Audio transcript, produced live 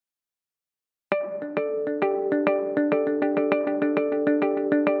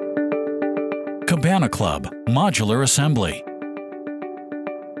Cabana Club Modular Assembly.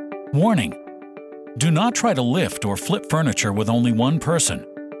 Warning: do not try to lift or flip furniture with only one person.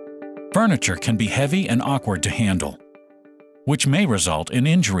 Furniture can be heavy and awkward to handle, which may result in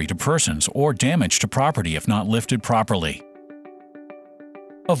injury to persons or damage to property if not lifted properly.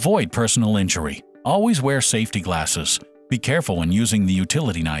 Avoid personal injury. Always wear safety glasses. Be careful when using the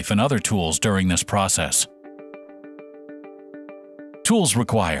utility knife and other tools during this process. Tools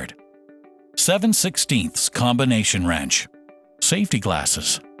required: 7/16 combination wrench, safety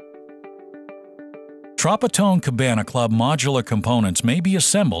glasses. Tropitone Cabana Club modular components may be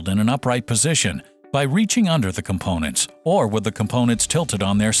assembled in an upright position by reaching under the components or with the components tilted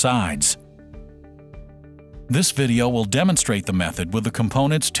on their sides. This video will demonstrate the method with the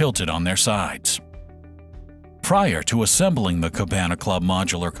components tilted on their sides. Prior to assembling the Cabana Club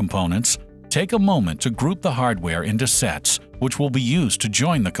modular components, take a moment to group the hardware into sets, which will be used to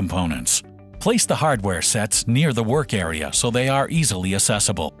join the components. Place the hardware sets near the work area so they are easily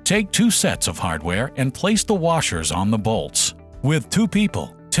accessible. Take 2 sets of hardware and place the washers on the bolts. With 2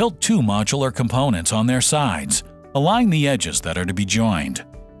 people, tilt 2 modular components on their sides. Align the edges that are to be joined.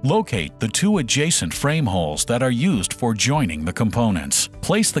 Locate the 2 adjacent frame holes that are used for joining the components.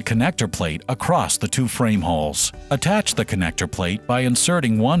 Place the connector plate across the 2 frame holes. Attach the connector plate by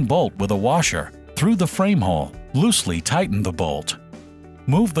inserting 1 bolt with a washer through the frame hole. Loosely tighten the bolt.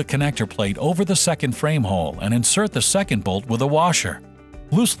 Move the connector plate over the second frame hole and insert the second bolt with a washer.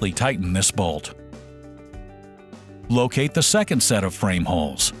 Loosely tighten this bolt. Locate the second set of frame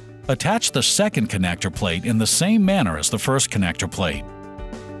holes. Attach the second connector plate in the same manner as the first connector plate.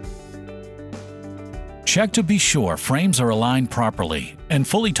 Check to be sure frames are aligned properly and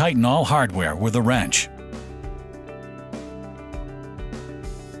fully tighten all hardware with a wrench.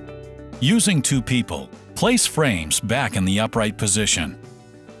 Using 2 people, place frames back in the upright position.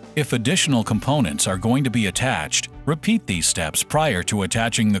 If additional components are going to be attached, repeat these steps prior to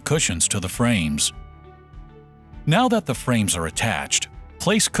attaching the cushions to the frames. Now that the frames are attached,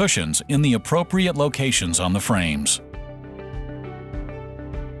 place cushions in the appropriate locations on the frames.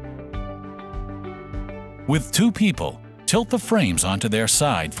 With 2 people, tilt the frames onto their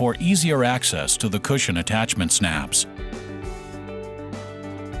side for easier access to the cushion attachment snaps.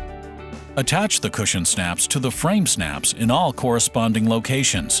 Attach the cushion snaps to the frame snaps in all corresponding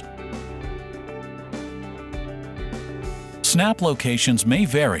locations. Snap locations may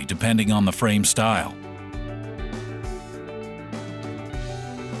vary depending on the frame style.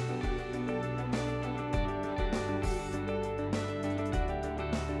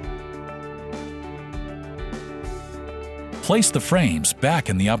 Place the frames back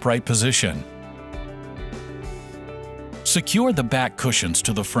in the upright position. Secure the back cushions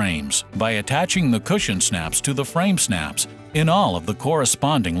to the frames by attaching the cushion snaps to the frame snaps in all of the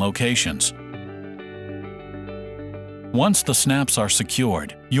corresponding locations. Once the snaps are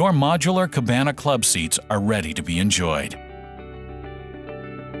secured, your modular Cabana Club seats are ready to be enjoyed.